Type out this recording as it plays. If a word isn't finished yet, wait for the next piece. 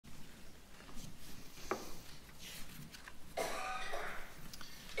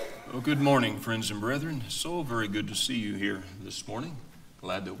Well, good morning, friends and brethren. So very good to see you here this morning.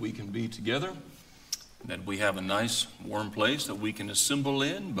 Glad that we can be together, that we have a nice, warm place that we can assemble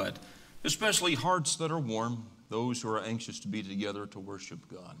in, but especially hearts that are warm, those who are anxious to be together to worship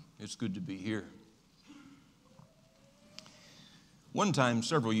God. It's good to be here. One time,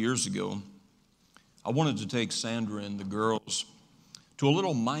 several years ago, I wanted to take Sandra and the girls to a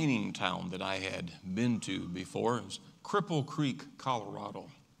little mining town that I had been to before. It was Cripple Creek, Colorado.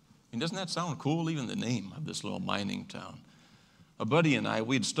 And doesn't that sound cool, even the name of this little mining town? A buddy and I,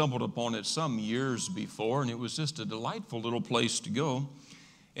 we had stumbled upon it some years before, and it was just a delightful little place to go.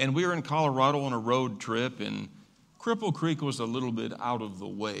 And we were in Colorado on a road trip, and Cripple Creek was a little bit out of the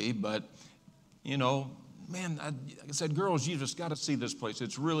way, but, you know, man, I said, girls, you just got to see this place.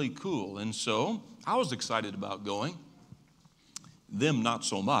 It's really cool. And so I was excited about going. Them, not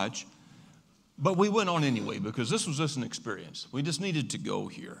so much. But we went on anyway because this was just an experience. We just needed to go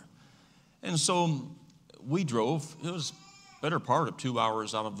here. And so we drove. It was a better part of 2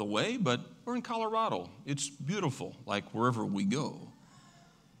 hours out of the way, but we're in Colorado. It's beautiful, like wherever we go.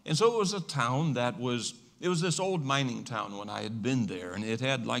 And so it was a town it was this old mining town when I had been there, and it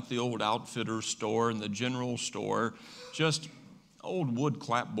had like the old outfitter store and the general store, just old wood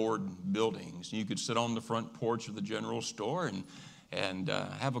clapboard buildings. You could sit on the front porch of the general store and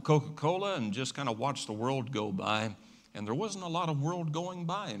have a Coca-Cola and just kind of watch the world go by. And there wasn't a lot of world going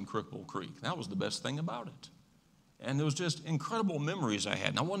by in Cripple Creek. That was the best thing about it. And there was just incredible memories I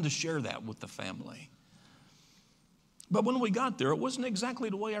had, and I wanted to share that with the family. But when we got there, it wasn't exactly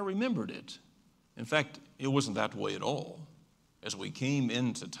the way I remembered it. In fact, it wasn't that way at all. As we came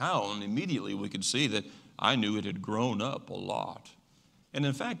into town, immediately we could see that I knew it had grown up a lot. And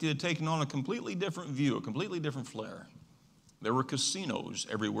in fact, it had taken on a completely different view, a completely different flair. There were casinos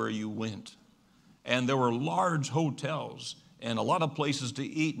everywhere you went. And there were large hotels and a lot of places to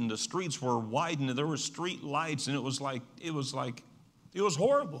eat, and the streets were widened, and there were street lights, and it was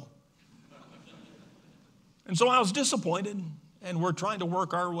horrible. And so I was disappointed, and we're trying to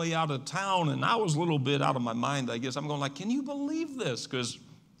work our way out of town, and I was a little bit out of my mind, I guess. I'm going like, can you believe this? Because,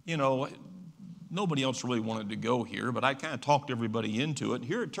 you know, nobody else really wanted to go here, but I kind of talked everybody into it. And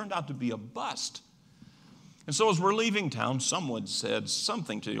here it turned out to be a bust. And so as we're leaving town, someone said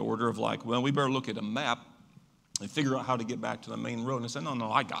something to the order of like, well, we better look at a map and figure out how to get back to the main road. And I said,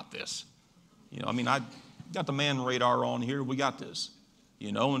 no, I got this. You know, I mean, I got the man radar on here. We got this.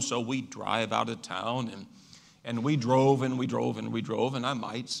 You know, and so we drive out of town, and we drove and we drove and we drove. And I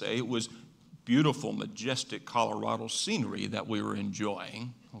might say it was beautiful, majestic Colorado scenery that we were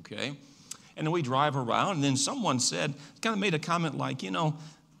enjoying, okay? And then we drive around, and then someone said, kind of made a comment like, you know,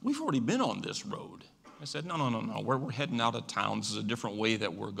 we've already been on this road. I said, no, we're heading out of town. This is a different way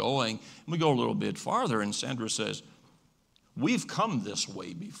that we're going. And we go a little bit farther, and Sandra says, we've come this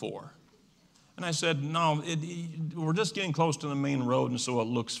way before. And I said, no, we're just getting close to the main road, and so it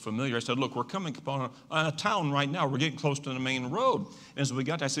looks familiar. I said, look, we're coming upon a town right now. We're getting close to the main road. And as we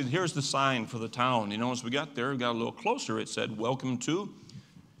got there, I said, here's the sign for the town. You know, as we got there, we got a little closer. It said, welcome to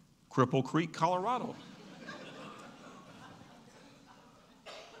Cripple Creek, Colorado.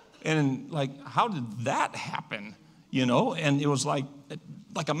 And like, how did that happen? You know, and it was like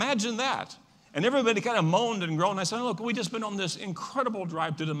imagine that. And everybody kind of moaned and groaned. I said, look, we just been on this incredible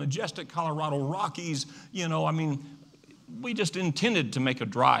drive to the majestic Colorado Rockies. You know, I mean, we just intended to make a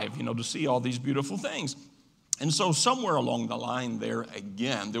drive, you know, to see all these beautiful things. And so somewhere along the line there,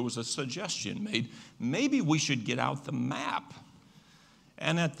 again, there was a suggestion made, maybe we should get out the map.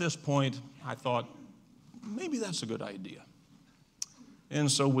 And at this point, I thought, maybe that's a good idea. And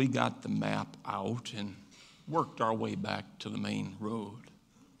so we got the map out and worked our way back to the main road.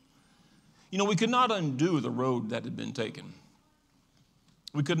 You know, we could not undo the road that had been taken.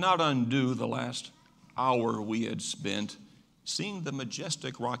 We could not undo the last hour we had spent seeing the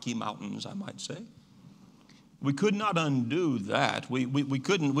majestic Rocky Mountains, I might say. We could not undo that. We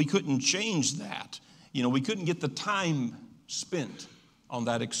couldn't change that. You know, we couldn't get the time spent on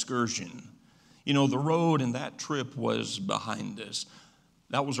that excursion. You know, the road and that trip was behind us.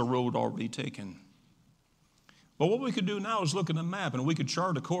 That was a road already taken. But what we could do now is look at a map, and we could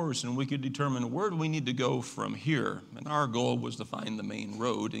chart a course, and we could determine where do we need to go from here. And our goal was to find the main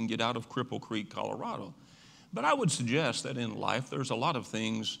road and get out of Cripple Creek, Colorado. But I would suggest that in life there's a lot of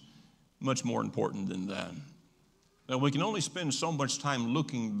things much more important than that. Now, we can only spend so much time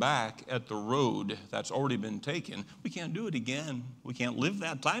looking back at the road that's already been taken. We can't do it again. We can't live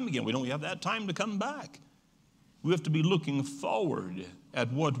that time again. We don't have that time to come back. We have to be looking forward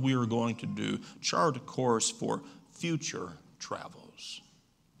at what we are going to do, chart a course for future travels.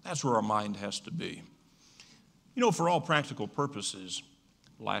 That's where our mind has to be. You know, for all practical purposes,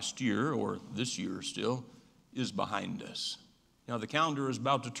 last year, or this year still, is behind us. Now, the calendar is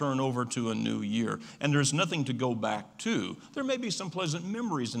about to turn over to a new year, and there's nothing to go back to. There may be some pleasant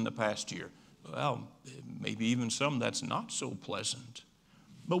memories in the past year. Well, maybe even some that's not so pleasant.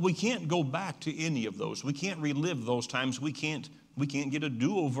 But we can't go back to any of those. We can't relive those times. We can't get a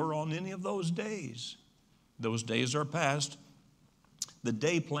do-over on any of those days. Those days are past. The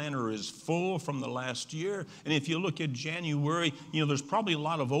day planner is full from the last year. And if you look at January, there's probably a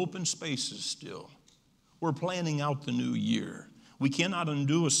lot of open spaces still. We're planning out the new year. We cannot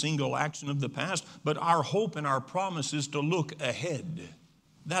undo a single action of the past, but our hope and our promise is to look ahead.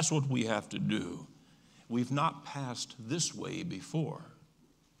 That's what we have to do. We've not passed this way before.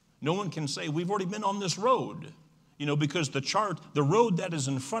 No one can say we've already been on this road, because the road that is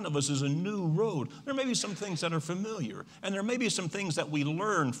in front of us is a new road. There may be some things that are familiar, and there may be some things that we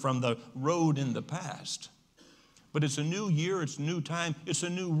learned from the road in the past. But it's a new year, it's a new time, it's a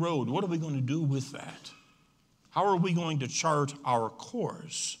new road. What are we going to do with that? How are we going to chart our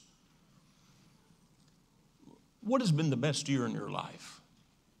course? What has been the best year in your life?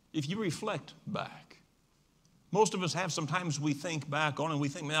 If you reflect back, most of us have, sometimes we think back on and we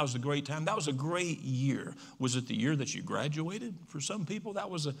think, man, that was a great time. That was a great year. Was it the year that you graduated? For some people, that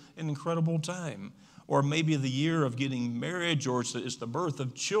was an incredible time. Or maybe the year of getting married, or it's the birth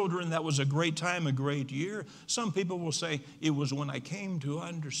of children. That was a great time, a great year. Some people will say, it was when I came to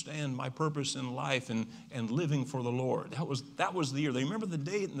understand my purpose in life and living for the Lord. That was the year. They remember the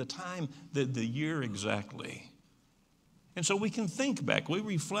date and the time, the year exactly. And so we can think back. We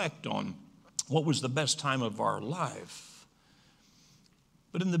reflect on what was the best time of our life.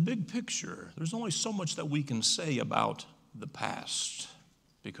 But in the big picture, there's only so much that we can say about the past,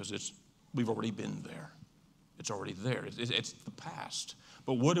 because we've already been there. It's already there. It's the past.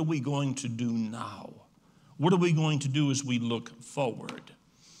 But what are we going to do now? What are we going to do as we look forward?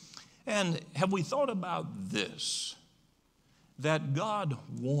 And have we thought about this? That God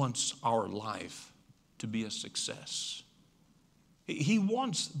wants our life to be a success. He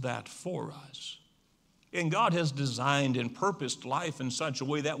wants that for us. And God has designed and purposed life in such a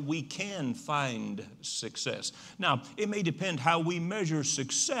way that we can find success. Now, it may depend how we measure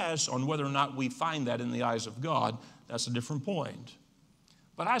success on whether or not we find that in the eyes of God. That's a different point.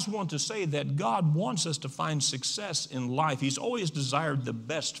 But I just want to say that God wants us to find success in life. He's always desired the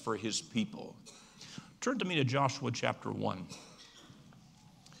best for His people. Turn to me to Joshua chapter 1.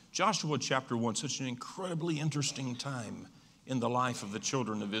 Joshua chapter 1, such an incredibly interesting time in the life of the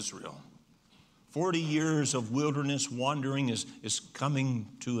children of Israel. 40 years of wilderness wandering is coming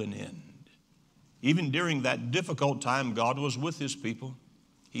to an end. Even during that difficult time, God was with His people.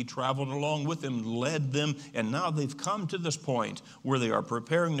 He traveled along with them, led them, and now they've come to this point where they are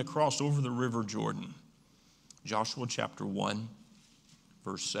preparing to cross over the river Jordan. Joshua chapter 1,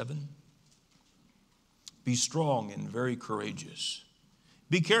 verse 7. Be strong and very courageous.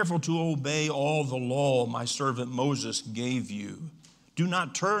 Be careful to obey all the law my servant Moses gave you. Do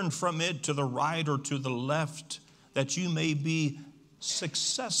not turn from it to the right or to the left, that you may be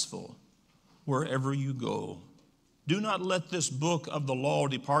successful wherever you go. Do not let this book of the law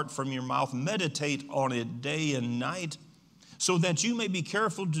depart from your mouth. Meditate on it day and night, so that you may be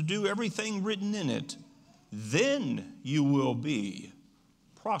careful to do everything written in it. Then you will be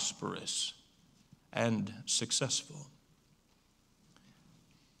prosperous and successful.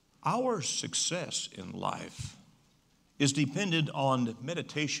 Our success in life is dependent on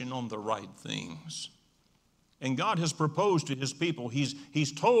meditation on the right things. And God has proposed to His people,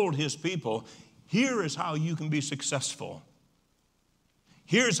 He's told His people, here is how you can be successful.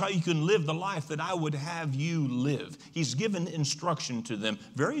 Here's how you can live the life that I would have you live. He's given instruction to them,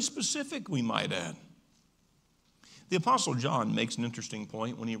 very specific, we might add. The Apostle John makes an interesting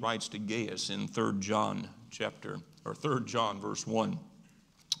point when he writes to Gaius in 3 John verse 1.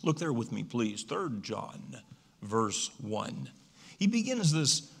 Look there with me, please. 3 John, verse 1. He begins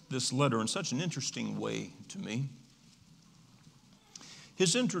this letter in such an interesting way to me.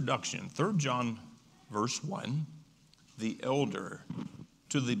 His introduction, 3 John, verse 1, the elder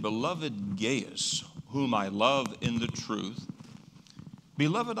to the beloved Gaius, whom I love in the truth.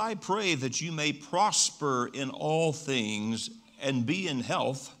 Beloved, I pray that you may prosper in all things and be in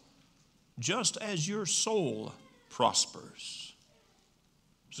health, just as your soul prospers.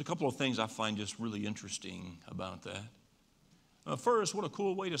 There's a couple of things I find just really interesting about that. First, what a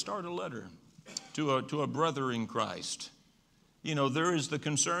cool way to start a letter to a brother in Christ. There is the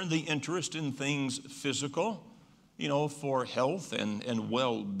concern, the interest in things physical, for health and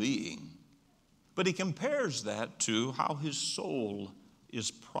well-being. But he compares that to how his soul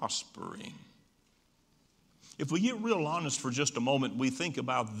is prospering. If we get real honest for just a moment, we think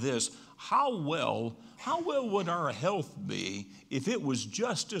about this. How well would our health be if it was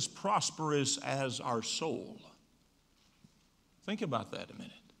just as prosperous as our soul? Think about that a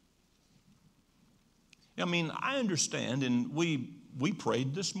minute. I mean, I understand, and we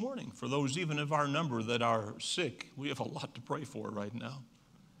prayed this morning for those even of our number that are sick. We have a lot to pray for right now.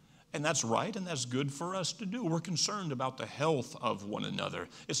 And that's right, and that's good for us to do. We're concerned about the health of one another.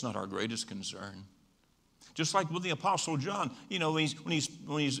 It's not our greatest concern. Just like with the Apostle John, when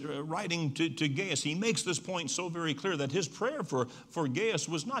he's writing to Gaius, he makes this point so very clear that his prayer for Gaius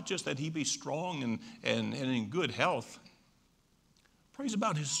was not just that he be strong and in good health. Prays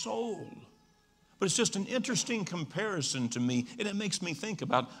about his soul. But it's just an interesting comparison to me, and it makes me think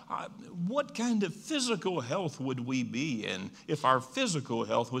about what kind of physical health would we be in if our physical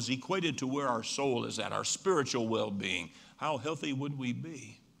health was equated to where our soul is at, our spiritual well-being. How healthy would we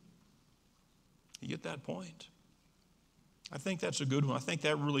be? You get that point? I think that's a good one. I think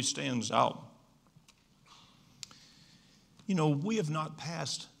that really stands out. We have not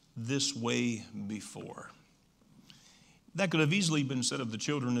passed this way before. That could have easily been said of the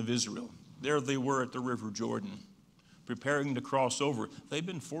children of Israel. There they were at the River Jordan, preparing to cross over. They've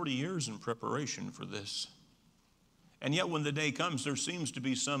been 40 years in preparation for this. And yet when the day comes, there seems to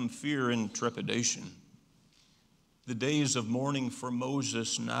be some fear and trepidation. The days of mourning for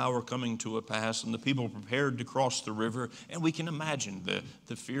Moses now are coming to a pass, and the people prepared to cross the river. And we can imagine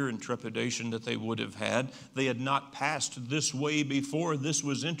the fear and trepidation that they would have had. They had not passed this way before. This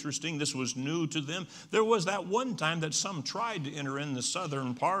was interesting. This was new to them. There was that one time that some tried to enter in the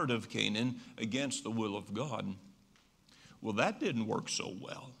southern part of Canaan against the will of God. Well, that didn't work so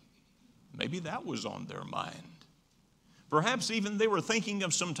well. Maybe that was on their mind. Perhaps even they were thinking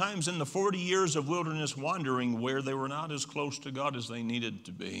of some times in the 40 years of wilderness wandering where they were not as close to God as they needed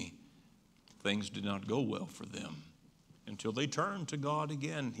to be. Things did not go well for them until they turned to God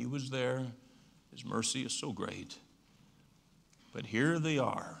again. He was there. His mercy is so great. But here they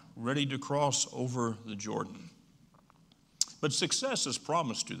are, ready to cross over the Jordan. But success is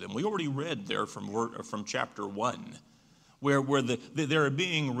promised to them. We already read there from chapter 1. Where they're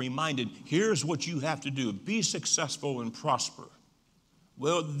being reminded, here's what you have to do. Be successful and prosper.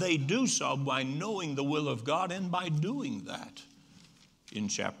 Well, they do so by knowing the will of God and by doing that. In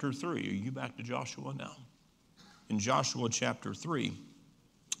chapter 3, are you back to Joshua now? In Joshua chapter 3,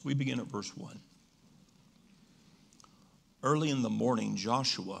 we begin at verse 1. Early in the morning,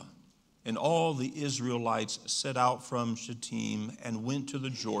 Joshua and all the Israelites set out from Shittim and went to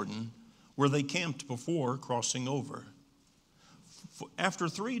the Jordan, where they camped before crossing over. After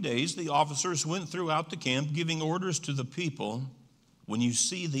 3 days, the officers went throughout the camp, giving orders to the people, when you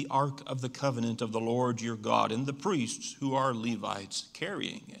see the ark of the covenant of the Lord your God and the priests who are Levites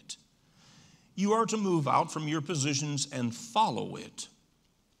carrying it, you are to move out from your positions and follow it.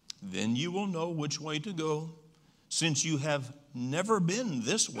 Then you will know which way to go, since you have never been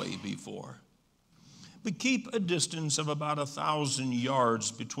this way before. But keep a distance of about 1,000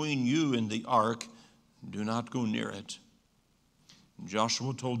 yards between you and the ark. Do not go near it.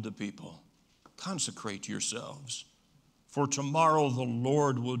 Joshua told the people, consecrate yourselves, for tomorrow the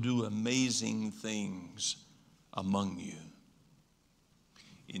Lord will do amazing things among you.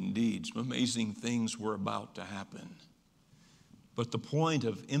 Indeed, some amazing things were about to happen. But the point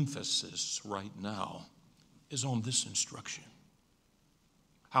of emphasis right now is on this instruction.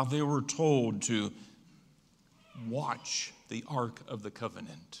 How they were told to watch the Ark of the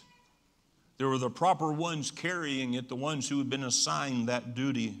Covenant. There were the proper ones carrying it, the ones who had been assigned that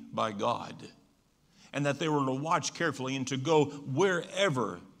duty by God. And that they were to watch carefully and to go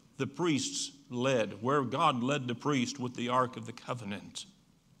wherever the priests led, where God led the priest with the Ark of the Covenant.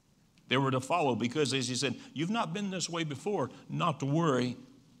 They were to follow because, as he said, you've not been this way before. Not to worry,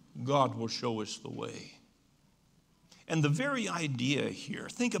 God will show us the way. And the very idea here,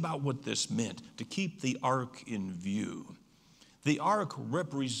 think about what this meant, to keep the ark in view. The ark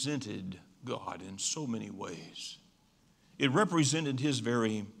represented God in so many ways. It represented his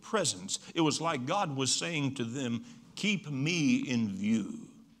very presence. It was like God was saying to them, keep me in view.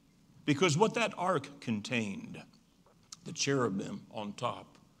 Because what that ark contained, the cherubim on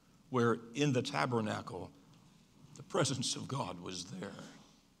top, where in the tabernacle, the presence of God was there.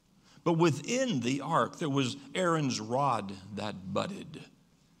 But within the ark, there was Aaron's rod that budded,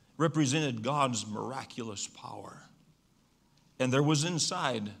 represented God's miraculous power. And there was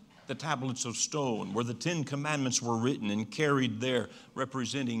inside the tablets of stone where the 10 Commandments were written and carried there,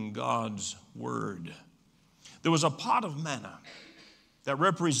 representing God's word. There was a pot of manna that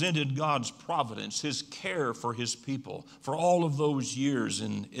represented God's providence, his care for his people for all of those years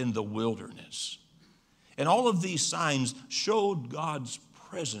in the wilderness. And all of these signs showed God's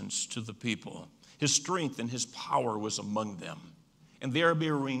presence to the people. His strength and his power was among them. And they are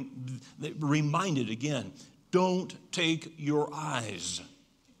being reminded again, don't take your eyes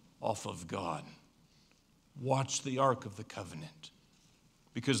off of God. Watch the Ark of the Covenant,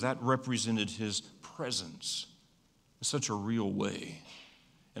 because that represented his presence in such a real way.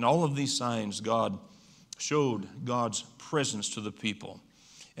 And all of these signs, God showed God's presence to the people.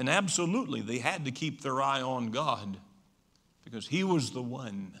 And absolutely, they had to keep their eye on God, because he was the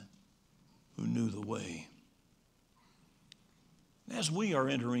one who knew the way. As we are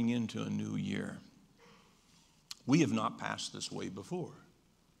entering into a new year, we have not passed this way before.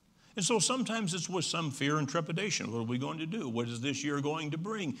 And so sometimes it's with some fear and trepidation. What are we going to do? What is this year going to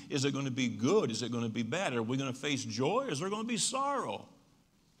bring? Is it going to be good? Is it going to be bad? Are we going to face joy? Is there going to be sorrow?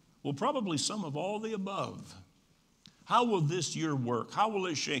 Well, probably some of all the above. How will this year work? How will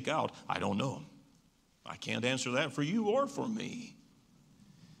it shake out? I don't know. I can't answer that for you or for me.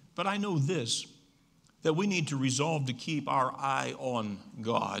 But I know this, that we need to resolve to keep our eye on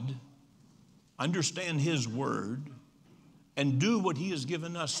God, understand his word, and do what he has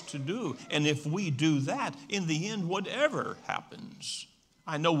given us to do. And if we do that, in the end, whatever happens,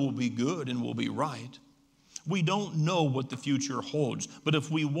 I know we'll be good and we'll be right. We don't know what the future holds, but if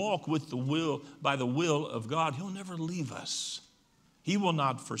we walk with the will, by the will of God, he'll never leave us. He will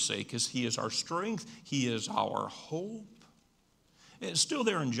not forsake us. He is our strength. He is our hope. It's still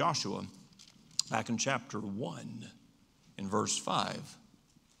there in Joshua, back in chapter 1, in verse 5.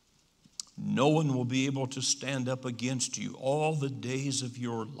 No one will be able to stand up against you all the days of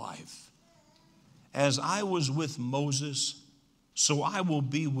your life. As I was with Moses, so I will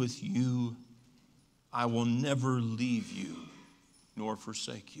be with you. I will never leave you nor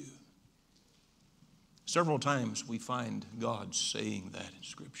forsake you. Several times we find God saying that in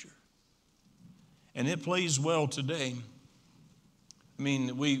Scripture. And it plays well today. I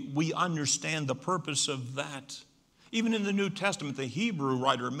mean, we understand the purpose of that. Even in the New Testament, the Hebrew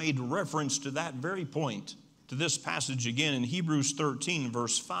writer made reference to that very point, to this passage again in Hebrews 13,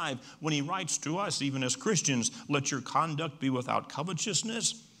 verse 5, when he writes to us, even as Christians, let your conduct be without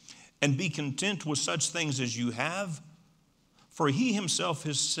covetousness, and be content with such things as you have. For he himself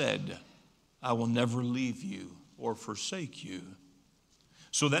has said, I will never leave you or forsake you.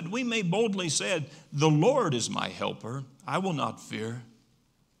 So that we may boldly say, the Lord is my helper, I will not fear.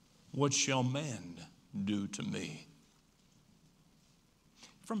 What shall man do to me?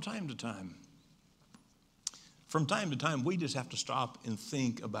 From time to time, we just have to stop and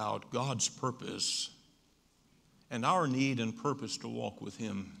think about God's purpose and our need and purpose to walk with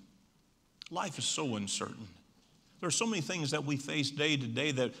him. Life is so uncertain. There are so many things that we face day to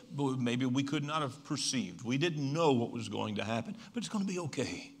day that maybe we could not have perceived. We didn't know what was going to happen, but it's going to be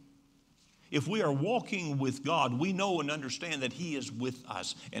okay. If we are walking with God, we know and understand that he is with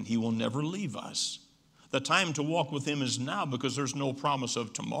us and he will never leave us. The time to walk with him is now, because there's no promise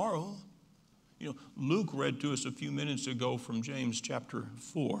of tomorrow. You know, Luke read to us a few minutes ago from James chapter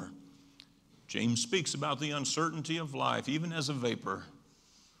 4. James speaks about the uncertainty of life, even as a vapor.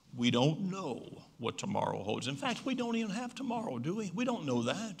 We don't know what tomorrow holds. In fact, we don't even have tomorrow, do we? We don't know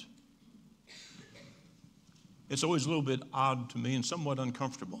that. It's always a little bit odd to me and somewhat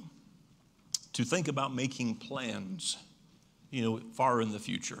uncomfortable to think about making plans, far in the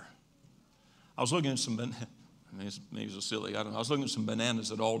future. I was looking at maybe it's silly, I don't know. I was looking at some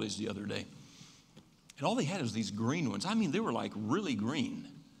bananas at Aldi's the other day. And all they had is these green ones. I mean, they were like really green.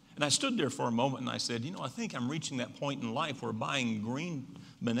 And I stood there for a moment and I said, I think I'm reaching that point in life where buying green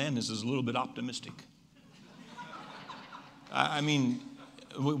bananas is a little bit optimistic. I mean,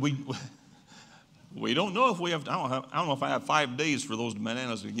 we don't know if we have, I don't know if I have 5 days for those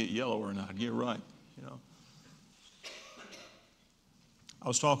bananas to get yellow or not. Get right, I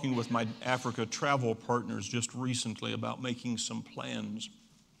was talking with my Africa travel partners just recently about making some plans,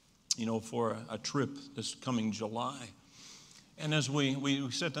 for a trip this coming July. And as we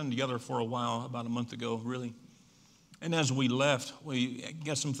sat down together for a while, about a month ago, really. And as we left, we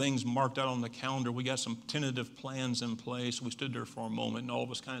got some things marked out on the calendar. We got some tentative plans in place. We stood there for a moment, and all of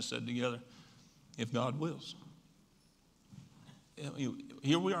us kind of said together, if God wills.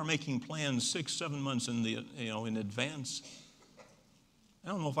 Here we are making plans 6-7 months in advance. I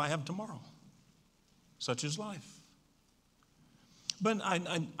don't know if I have tomorrow. Such is life. But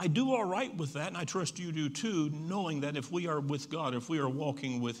I do all right with that, and I trust you do too, knowing that if we are with God, if we are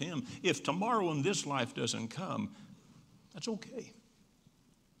walking with him, if tomorrow in this life doesn't come, that's okay.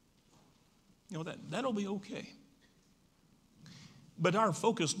 That'll be okay. But our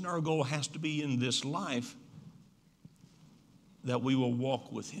focus and our goal has to be in this life that we will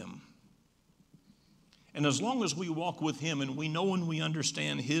walk with him. And as long as we walk with him and we know and we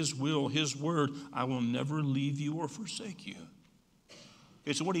understand his will, his word, I will never leave you or forsake you.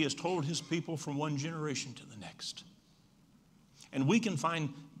 It's what he has told his people from one generation to the next. And we can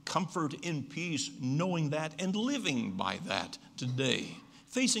find comfort in peace knowing that and living by that today.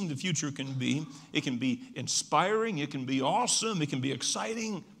 Facing the future can be inspiring, it can be awesome, it can be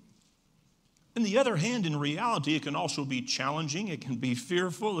exciting. On the other hand, in reality, it can also be challenging, it can be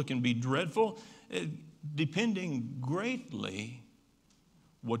fearful, it can be dreadful, depending greatly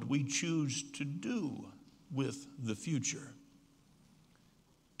what we choose to do with the future.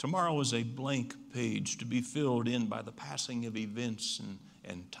 Tomorrow is a blank page to be filled in by the passing of events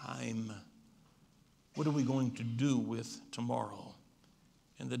and time. What are we going to do with tomorrow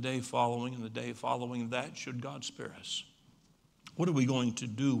and the day following and the day following that, should God spare us? What are we going to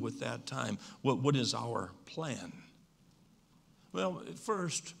do with that time? What is our plan? Well,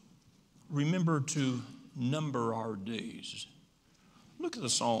 first, remember to number our days. Look at the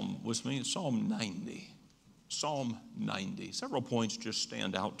psalm with me. It's Psalm 90. Psalm 90. Several points just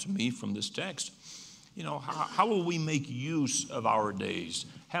stand out to me from this text. You know, how will we make use of our days?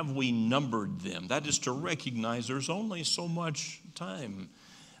 Have we numbered them? That is to recognize there's only so much time.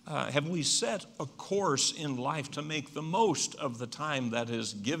 Have we set a course in life to make the most of the time that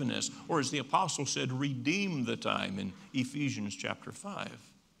is given us? Or as the apostle said, redeem the time in Ephesians chapter 5.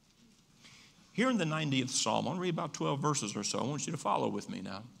 Here in the 90th Psalm, I want to read about 12 verses or so. I want you to follow with me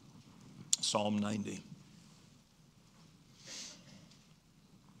now. Psalm 90.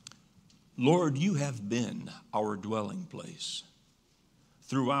 Lord, you have been our dwelling place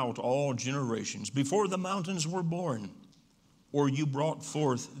throughout all generations. Before the mountains were born, or you brought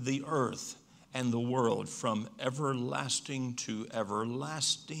forth the earth and the world, from everlasting to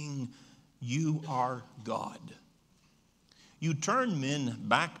everlasting, you are God. You turn men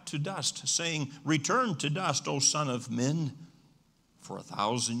back to dust, saying, return to dust, O son of men. For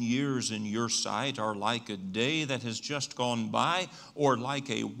 1,000 years in your sight are like a day that has just gone by, or like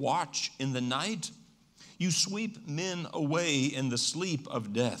a watch in the night. You sweep men away in the sleep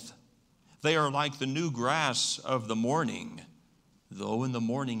of death. They are like the new grass of the morning. Though in the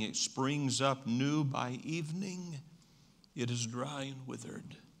morning it springs up new, by evening it is dry and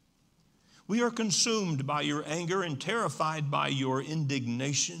withered. We are consumed by your anger and terrified by your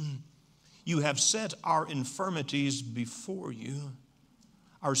indignation. You have set our infirmities before you,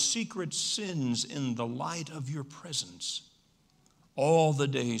 our secret sins in the light of your presence. All the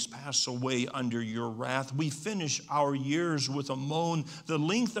days pass away under your wrath. We finish our years with a moan. The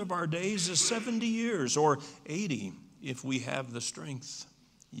length of our days is 70 years, or 80 if we have the strength.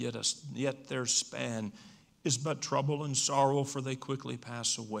 Yet their span is but trouble and sorrow, for they quickly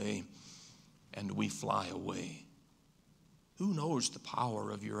pass away, and we fly away. Who knows the power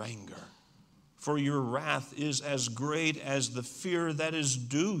of your anger? For your wrath is as great as the fear that is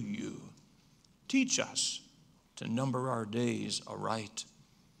due you. Teach us to number our days aright,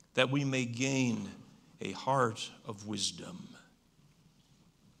 that we may gain a heart of wisdom.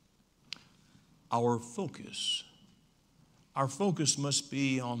 Our focus must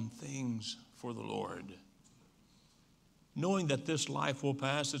be on things for the Lord. Knowing that this life will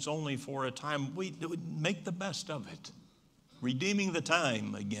pass, it's only for a time, we make the best of it. Redeeming the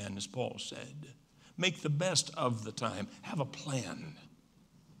time, again, as Paul said. Make the best of the time. Have a plan.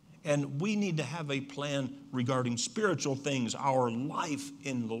 And we need to have a plan regarding spiritual things, our life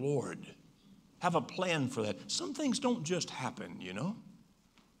in the Lord. Have a plan for that. Some things don't just happen, you know.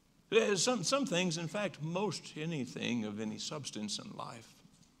 Some things, in fact, most anything of any substance in life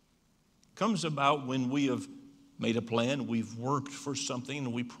comes about when we have made a plan, we've worked for something,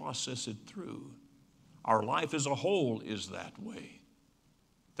 and we process it through. Our life as a whole is that way.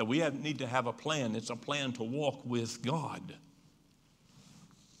 That we need to have a plan. It's a plan to walk with God.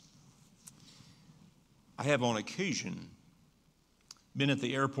 I have on occasion been at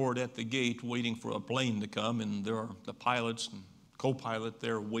the airport at the gate waiting for a plane to come, and there are the pilots and co-pilot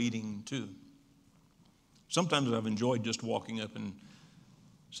there waiting too. Sometimes I've enjoyed just walking up and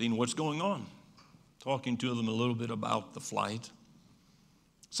seeing what's going on, talking to them a little bit about the flight.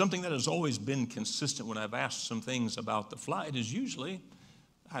 Something that has always been consistent when I've asked some things about the flight is usually,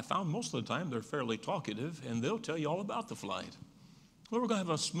 I found most of the time they're fairly talkative, and they'll tell you all about the flight. Well, we're going to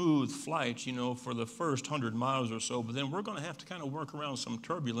have a smooth flight, you know, for the first 100 miles or so, but then we're going to have to kind of work around some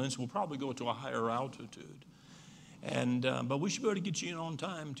turbulence. We'll probably go to a higher altitude. But we should be able to get you in on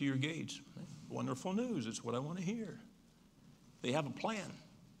time to your gate. Wonderful news. It's what I want to hear. They have a plan.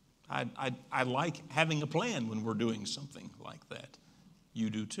 I like having a plan when we're doing something like that. You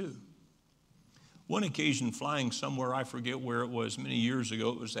do too. One occasion flying somewhere, I forget where it was, many years ago,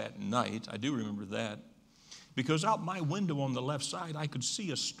 it was at night. I do remember that. Because out my window on the left side, I could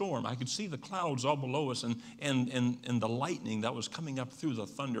see a storm. I could see the clouds all below us and the lightning that was coming up through the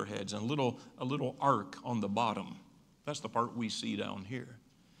thunderheads and a little arc on the bottom. That's the part we see down here.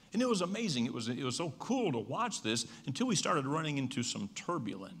 And it was amazing. It was so cool to watch this until we started running into some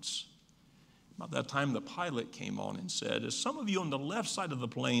turbulence. About that time, the pilot came on and said, as some of you on the left side of the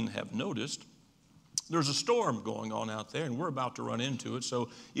plane have noticed, there's a storm going on out there, and we're about to run into it. So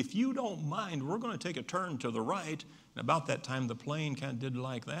if you don't mind, we're going to take a turn to the right. And about that time, the plane kind of did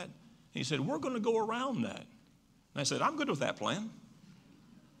like that. And he said, we're going to go around that. And I said, I'm good with that plan.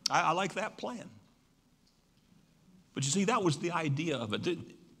 I like that plan. But you see, that was the idea of it.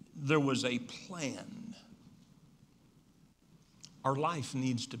 There was a plan. Our life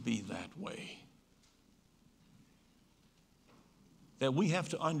needs to be that way. That we have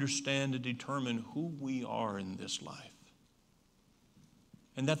to understand and determine who we are in this life.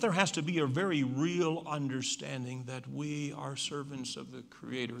 And that there has to be a very real understanding that we are servants of the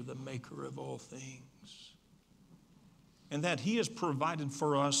Creator, the Maker of all things. And that He has provided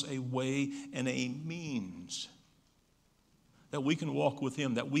for us a way and a means that we can walk with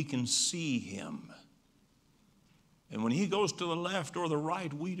Him, that we can see Him. And when He goes to the left or the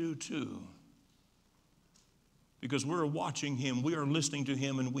right, we do too. Because we're watching Him, we are listening to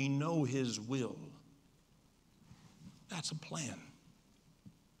Him, and we know His will. That's a plan.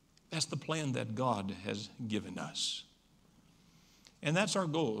 That's the plan that God has given us. And that's our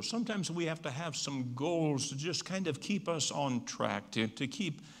goal. Sometimes we have to have some goals to just kind of keep us on track, to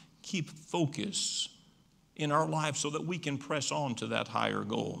keep focus in our life so that we can press on to that higher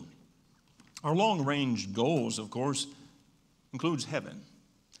goal. Our long-range goals, of course, includes heaven.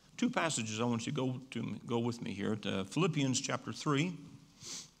 Two passages I want you to go with me here to Philippians chapter 3.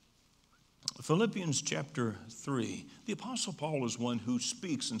 Philippians chapter 3. The Apostle Paul is one who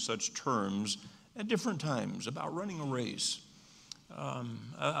speaks in such terms at different times about running a race,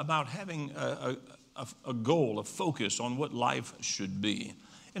 about having a goal, a focus on what life should be.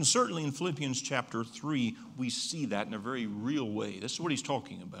 And certainly in Philippians chapter 3, we see that in a very real way. This is what he's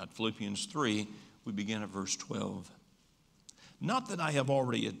talking about. Philippians 3, we begin at verse 12. Not that I have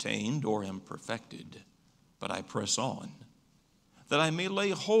already attained or am perfected, but I press on, that I may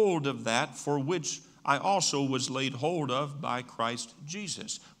lay hold of that for which I also was laid hold of by Christ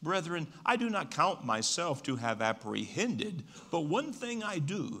Jesus. Brethren, I do not count myself to have apprehended, but one thing I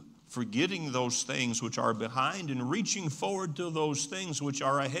do, forgetting those things which are behind and reaching forward to those things which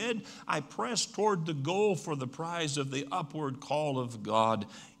are ahead, I press toward the goal for the prize of the upward call of God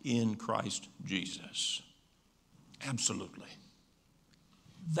in Christ Jesus. Absolutely.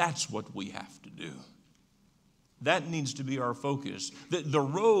 That's what we have to do. That needs to be our focus. The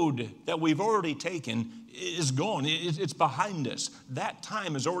road that we've already taken is gone. It's behind us. That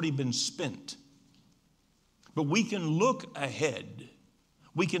time has already been spent. But we can look ahead.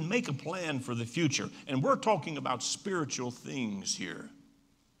 We can make a plan for the future. And we're talking about spiritual things here.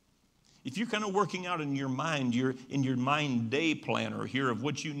 If you're kind of working out in your mind, you're in your mind day planner here of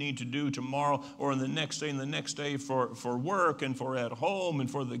what you need to do tomorrow or in the next day and the next day for work and for at home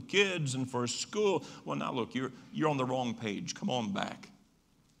and for the kids and for school. Well, now look, you're on the wrong page. Come on back.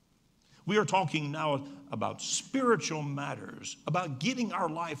 We are talking now about spiritual matters, about getting our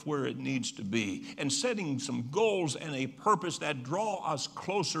life where it needs to be and setting some goals and a purpose that draw us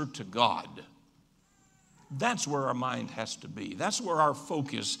closer to God. That's where our mind has to be. That's where our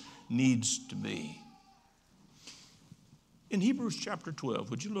focus needs to be. In Hebrews chapter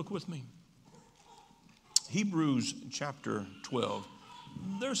 12, would you look with me? Hebrews chapter 12.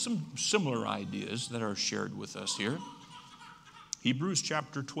 There's some similar ideas that are shared with us here. Hebrews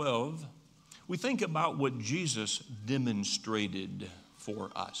chapter 12, we think about what Jesus demonstrated for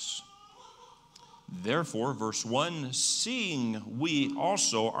us. Therefore, verse 1, seeing we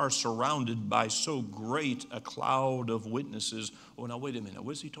also are surrounded by so great a cloud of witnesses. Oh, now wait a minute.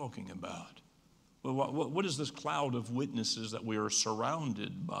 What is he talking about? Well, what is this cloud of witnesses that we are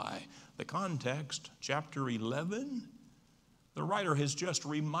surrounded by? The context, chapter 11, the writer has just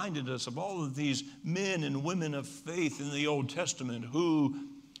reminded us of all of these men and women of faith in the Old Testament who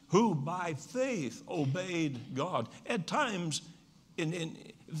by faith obeyed God. At times, in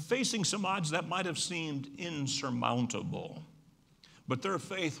facing some odds that might have seemed insurmountable. But their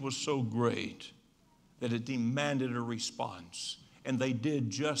faith was so great that it demanded a response. And they did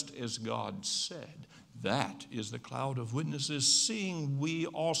just as God said. That is the cloud of witnesses. Seeing we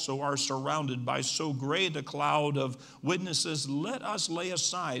also are surrounded by so great a cloud of witnesses, let us lay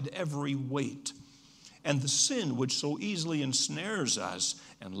aside every weight and the sin which so easily ensnares us,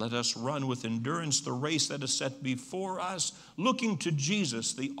 and let us run with endurance the race that is set before us, looking to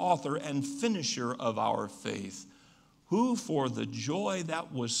Jesus, the author and finisher of our faith, who for the joy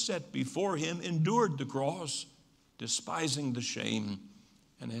that was set before him endured the cross, despising the shame,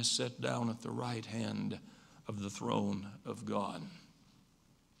 and has sat down at the right hand of the throne of God.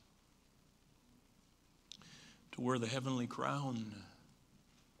 To wear the heavenly crown,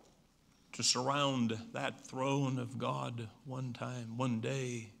 to surround that throne of God one time, one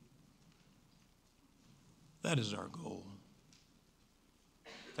day. That is our goal.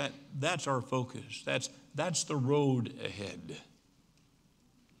 That's our focus. That's the road ahead.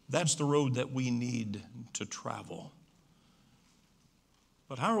 That's the road that we need to travel.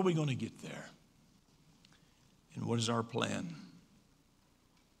 But how are we going to get there? And what is our plan?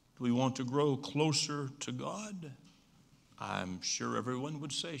 Do we want to grow closer to God? I'm sure everyone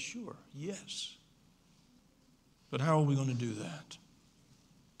would say, sure, yes. But how are we going to do that?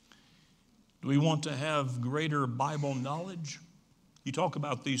 Do we want to have greater Bible knowledge? You talk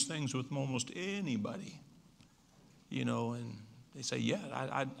about these things with almost anybody, and they say, yeah,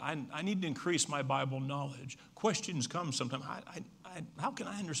 I need to increase my Bible knowledge. Questions come sometimes. How can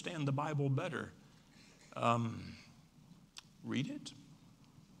I understand the Bible better? Read it.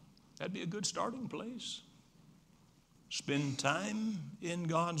 That'd be a good starting place. Spend time in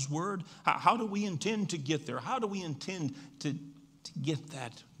God's Word. How do we intend to get there? How do we intend to get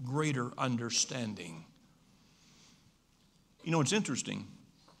that greater understanding? It's interesting.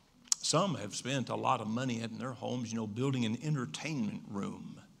 Some have spent a lot of money in their homes, building an entertainment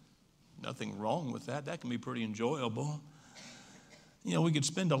room. Nothing wrong with that. That can be pretty enjoyable. We could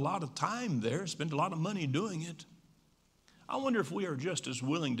spend a lot of time there, spend a lot of money doing it. I wonder if we are just as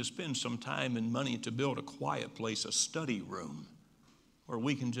willing to spend some time and money to build a quiet place, a study room, where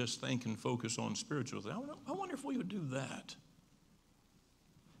we can just think and focus on spiritual things. I wonder if we would do that.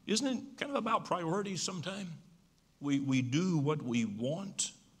 Isn't it kind of about priorities sometimes? We do what we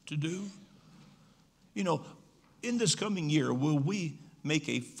want to do. In this coming year, will we make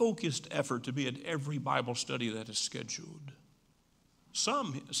a focused effort to be at every Bible study that is scheduled?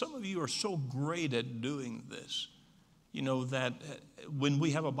 Some of you are so great at doing this. That when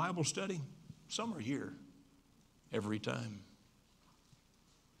we have a Bible study, some are here every time.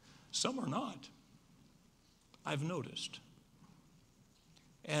 Some are not. I've noticed.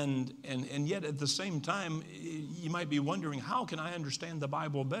 And yet at the same time, you might be wondering, how can I understand the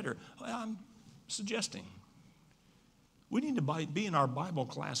Bible better? Well, I'm suggesting we need to be in our Bible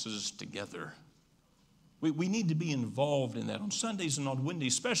classes together. We need to be involved in that on Sundays and on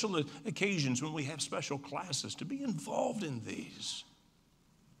Wednesdays, special occasions when we have special classes, to be involved in these.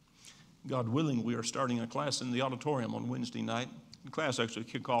 God willing, we are starting a class in the auditorium on Wednesday night. The class actually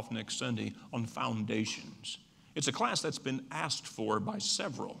kick off next Sunday on foundations. It's a class that's been asked for by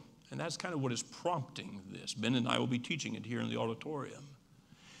several, and that's kind of what is prompting this. Ben and I will be teaching it here in the auditorium.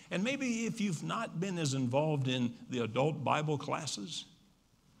 And maybe if you've not been as involved in the adult Bible classes,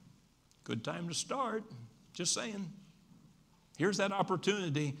 good time to start. Just saying. Here's that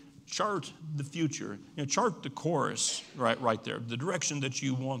opportunity. Chart the future. Chart the course right there, the direction that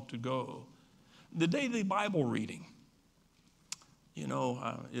you want to go. The daily Bible reading.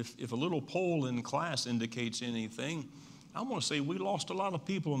 If a little poll in class indicates anything, I want to say we lost a lot of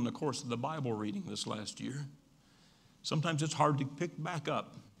people in the course of the Bible reading this last year. Sometimes it's hard to pick back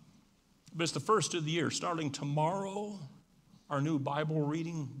up. But it's the first of the year. Starting tomorrow, our new Bible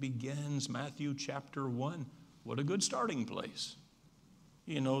reading begins, Matthew chapter 1. What a good starting place.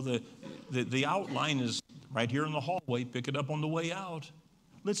 The outline is right here in the hallway. Pick it up on the way out.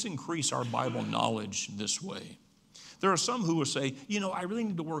 Let's increase our Bible knowledge this way. There are some who will say, I really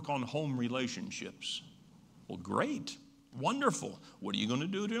need to work on home relationships. Well, great. Wonderful. What are you going to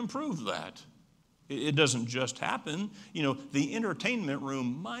do to improve that? It doesn't just happen. The entertainment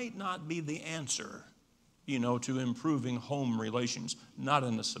room might not be the answer, to improving home relations, not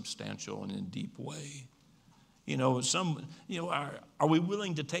in a substantial and in deep way. Are we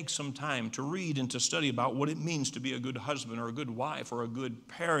willing to take some time to read and to study about what it means to be a good husband or a good wife or a good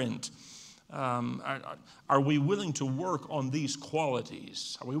parent? Are we willing to work on these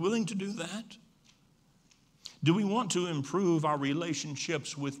qualities? Are we willing to do that? Do we want to improve our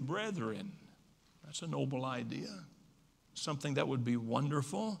relationships with brethren? That's a noble idea, something that would be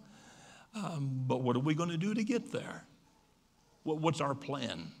wonderful. But what are we going to do to get there? What's our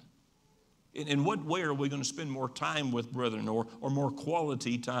plan? In what way are we going to spend more time with brethren or more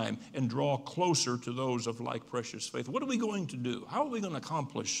quality time and draw closer to those of like precious faith? What are we going to do? How are we going to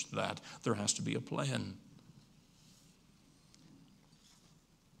accomplish that? There has to be a plan.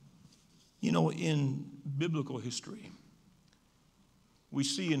 In biblical history, we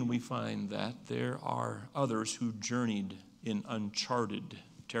see and we find that there are others who journeyed in uncharted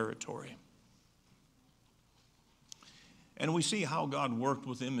territory. And we see how God worked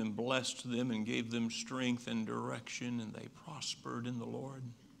with them and blessed them and gave them strength and direction, and they prospered in the Lord.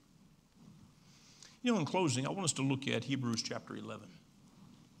 In closing, I want us to look at Hebrews chapter 11.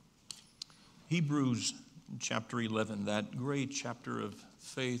 Hebrews chapter 11, that great chapter of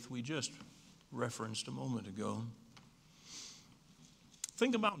faith we just referenced a moment ago.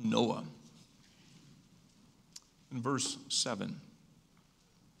 Think about Noah in verse 7.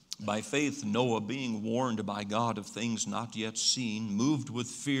 By faith, Noah, being warned by God of things not yet seen, moved with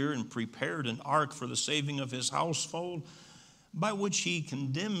fear and prepared an ark for the saving of his household, by which he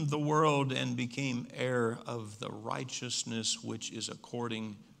condemned the world and became heir of the righteousness which is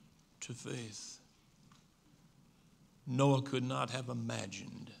according to faith. Noah could not have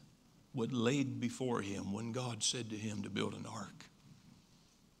imagined what laid before him when God said to him to build an ark.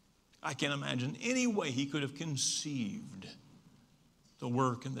 I can't imagine any way he could have conceived the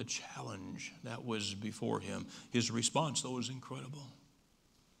work and the challenge that was before him. His response, though, was incredible.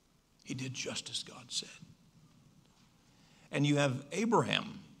 He did just as God said. And you have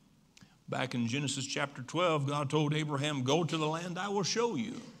Abraham. Back in Genesis chapter 12, God told Abraham, go to the land I will show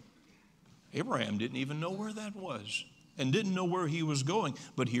you. Abraham didn't even know where that was and didn't know where he was going.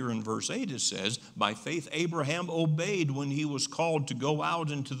 But here in verse 8 it says, by faith Abraham obeyed when he was called to go out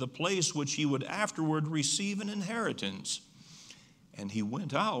into the place which he would afterward receive an inheritance. And he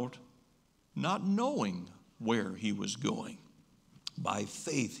went out not knowing where he was going. By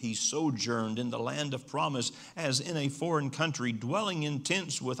faith he sojourned in the land of promise as in a foreign country, dwelling in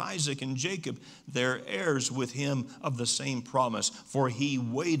tents with Isaac and Jacob, their heirs with him of the same promise. For he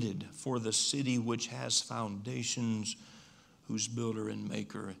waited for the city which has foundations, whose builder and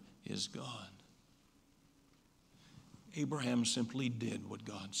maker is God. Abraham simply did what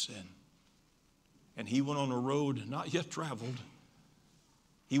God said. And he went on a road not yet traveled.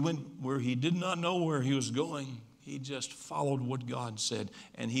 He went where he did not know where he was going. He just followed what God said.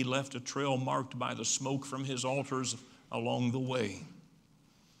 And he left a trail marked by the smoke from his altars along the way.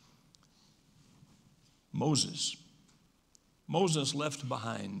 Moses left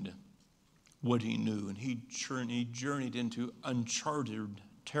behind what he knew, and he journeyed into uncharted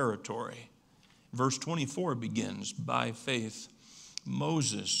territory. Verse 24 begins, by faith,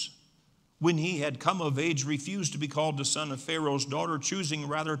 Moses, when he had come of age, refused to be called the son of Pharaoh's daughter, choosing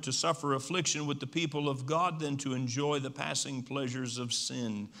rather to suffer affliction with the people of God than to enjoy the passing pleasures of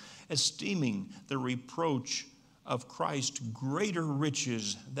sin, esteeming the reproach of Christ greater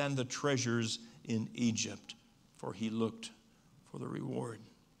riches than the treasures in Egypt, for he looked for the reward.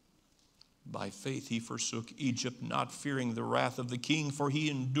 By faith he forsook Egypt, not fearing the wrath of the king, for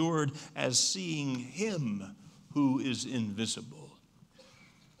he endured as seeing him who is invisible.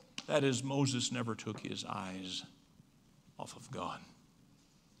 That is, Moses never took his eyes off of God.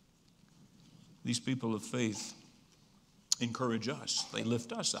 These people of faith encourage us. They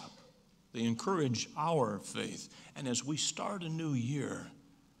lift us up. They encourage our faith. And as we start a new year,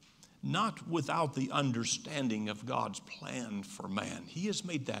 not without the understanding of God's plan for man, he has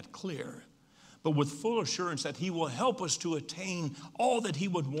made that clear, but with full assurance that he will help us to attain all that he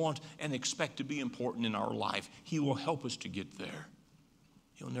would want and expect to be important in our life. He will help us to get there.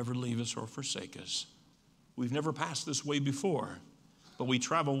 He'll never leave us or forsake us. We've never passed this way before, but we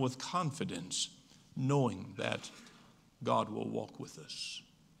travel with confidence, knowing that God will walk with us.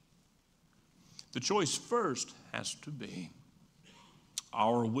 The choice first has to be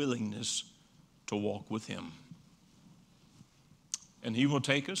our willingness to walk with him. And he will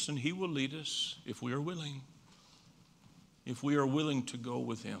take us and he will lead us if we are willing. If we are willing to go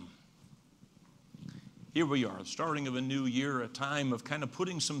with him. Here we are, starting of a new year, a time of kind of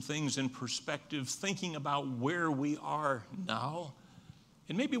putting some things in perspective, thinking about where we are now,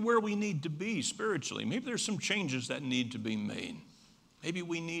 and maybe where we need to be spiritually. Maybe there's some changes that need to be made. Maybe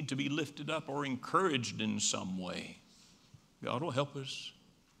we need to be lifted up or encouraged in some way. God will help us.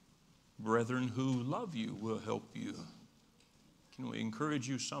 Brethren who love you will help you. Can we encourage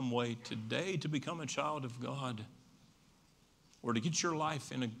you some way today to become a child of God or to get your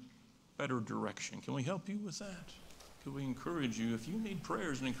life in a better direction? Can we help you with that? Can we encourage you? If you need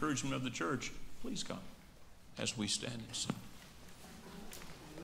prayers and encouragement of the church, please come as we stand and sing.